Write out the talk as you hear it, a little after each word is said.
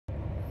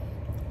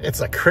It's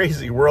a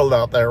crazy world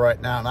out there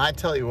right now. And I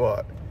tell you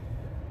what,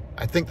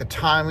 I think the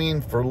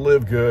timing for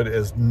LiveGood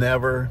has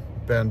never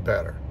been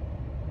better.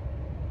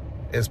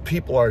 As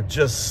people are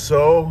just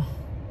so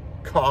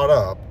caught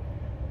up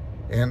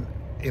in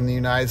the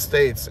United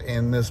States,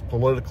 in this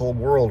political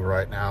world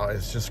right now,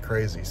 it's just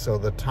crazy. So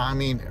the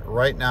timing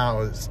right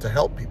now is to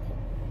help people,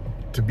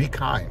 to be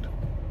kind,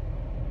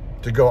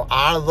 to go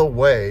out of the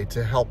way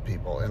to help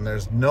people. And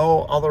there's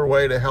no other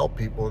way to help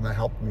people than to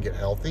help them get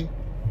healthy.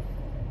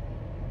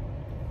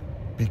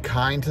 Be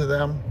kind to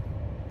them,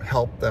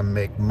 help them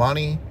make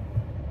money,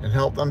 and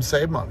help them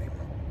save money.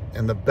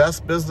 And the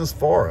best business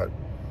for it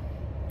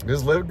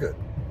is LiveGood.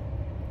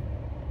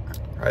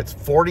 All right, it's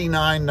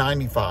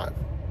 $49.95.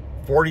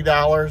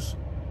 $40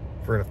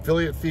 for an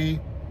affiliate fee,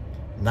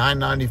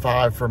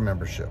 $9.95 for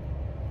membership.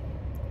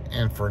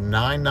 And for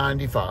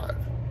 $9.95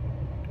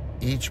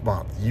 each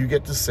month, you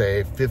get to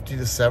save 50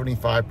 to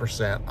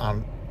 75%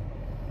 on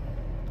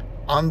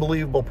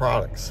unbelievable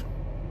products.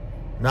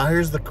 Now,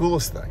 here's the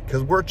coolest thing,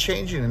 because we're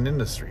changing an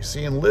industry.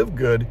 See, in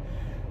LiveGood,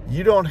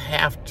 you don't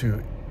have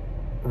to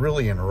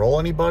really enroll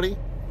anybody,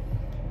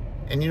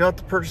 and you don't have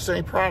to purchase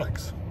any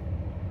products.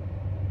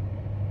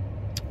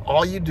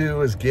 All you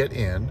do is get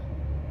in.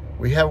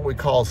 We have what we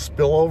call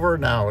spillover.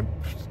 Now,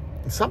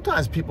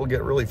 sometimes people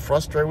get really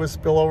frustrated with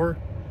spillover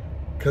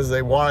because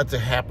they want it to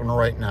happen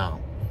right now.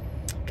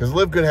 Because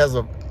LiveGood has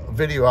a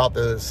video out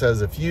there that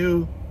says if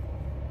you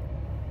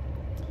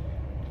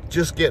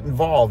just get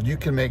involved, you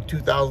can make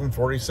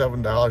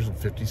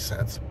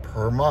 $2,047.50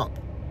 per month.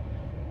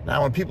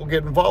 Now, when people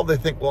get involved, they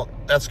think, well,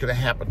 that's going to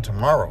happen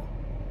tomorrow.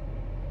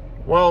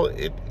 Well,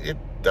 it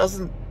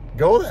doesn't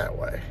go that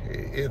way.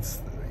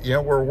 It's, you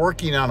know, we're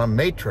working on a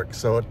matrix,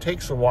 so it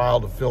takes a while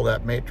to fill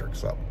that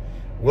matrix up.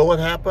 Will it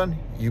happen?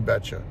 You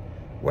betcha.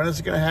 When is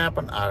it going to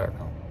happen? I don't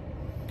know.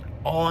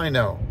 All I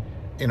know,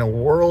 in a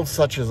world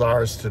such as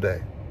ours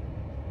today,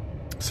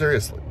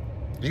 seriously,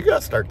 you got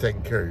to start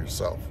taking care of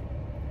yourself.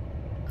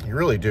 You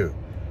really do.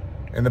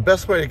 And the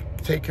best way to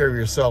take care of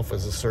yourself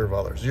is to serve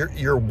others.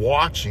 You're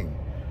watching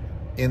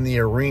in the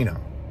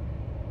arena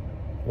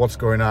what's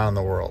going on in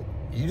the world.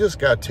 You just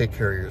got to take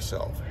care of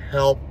yourself.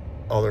 Help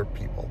other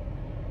people.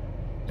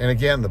 And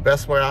again, the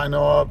best way I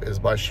know of is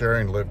by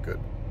sharing LiveGood.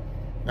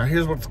 Now,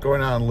 here's what's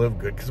going on in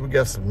LiveGood, because we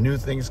got some new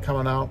things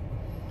coming out.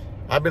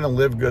 I've been in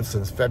LiveGood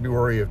since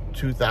February of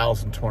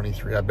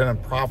 2023. I've been in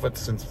profit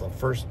since the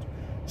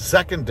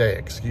second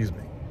day,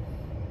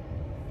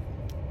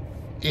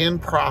 in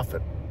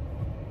profit.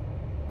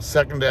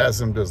 Second day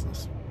as in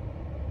business.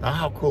 Now,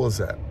 how cool is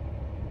that?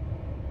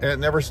 And it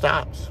never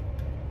stops.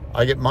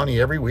 I get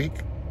money every week.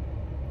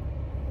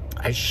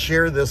 I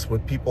share this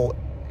with people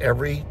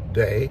every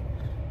day.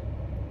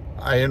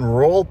 I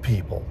enroll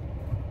people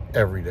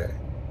every day.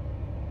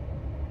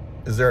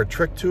 Is there a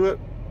trick to it?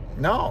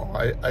 No,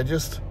 I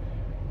just,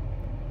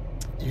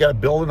 you got to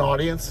build an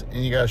audience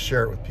and you got to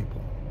share it with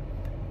people.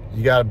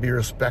 You got to be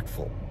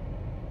respectful.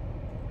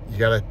 You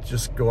got to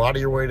just go out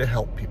of your way to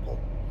help people.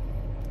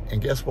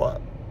 And guess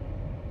what?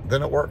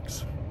 Then it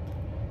works.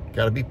 You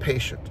got to be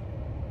patient.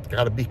 You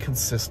got to be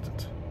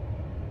consistent.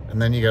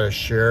 And then you got to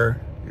share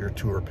your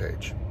tour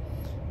page.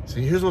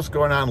 See, here's what's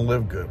going on in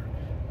LiveGood.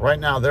 Right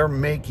now, they're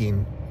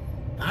making,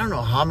 I don't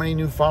know how many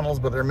new funnels,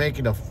 but they're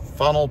making a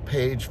funnel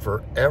page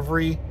for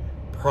every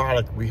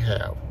product we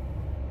have.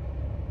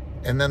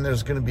 And then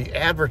there's going to be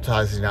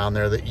advertising on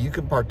there that you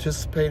can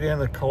participate in,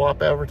 a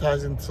co-op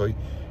advertising, so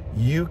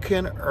you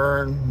can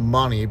earn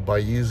money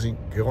by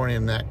going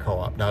in that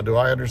co-op. Now, do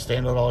I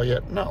understand it all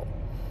yet? No.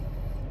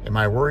 Am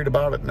I worried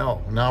about it?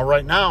 No. Now,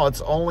 right now,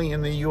 it's only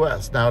in the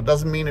U.S. Now, it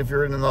doesn't mean if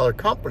you're in another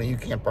company, you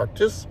can't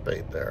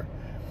participate there.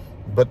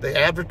 But the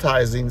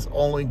advertising's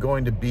only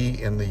going to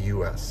be in the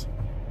U.S.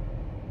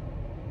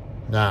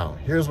 Now,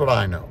 here's what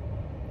I know.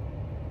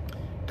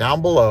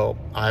 Down below,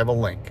 I have a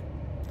link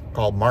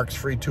called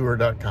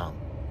marksfreetour.com.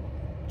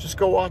 Just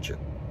go watch it.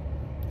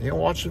 You can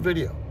watch the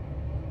video.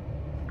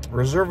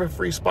 Reserve a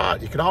free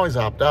spot. You can always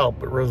opt out,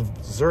 but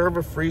reserve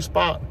a free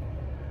spot.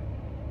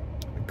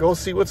 Go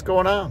see what's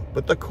going on.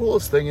 But the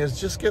coolest thing is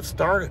just get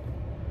started.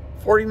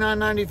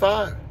 $49.95.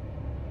 I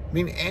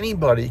mean,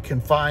 anybody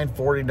can find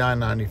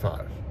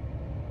 $49.95.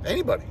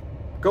 Anybody.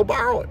 Go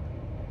borrow it.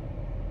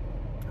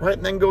 Right?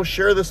 And then go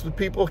share this with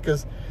people,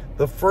 because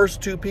the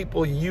first 2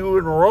 people you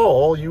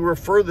enroll, you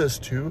refer this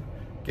to,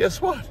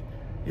 guess what?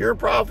 You're in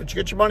profit. You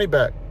get your money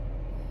back.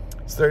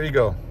 So there you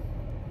go.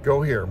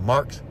 Go here,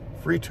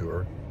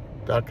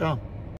 marksfreetour.com.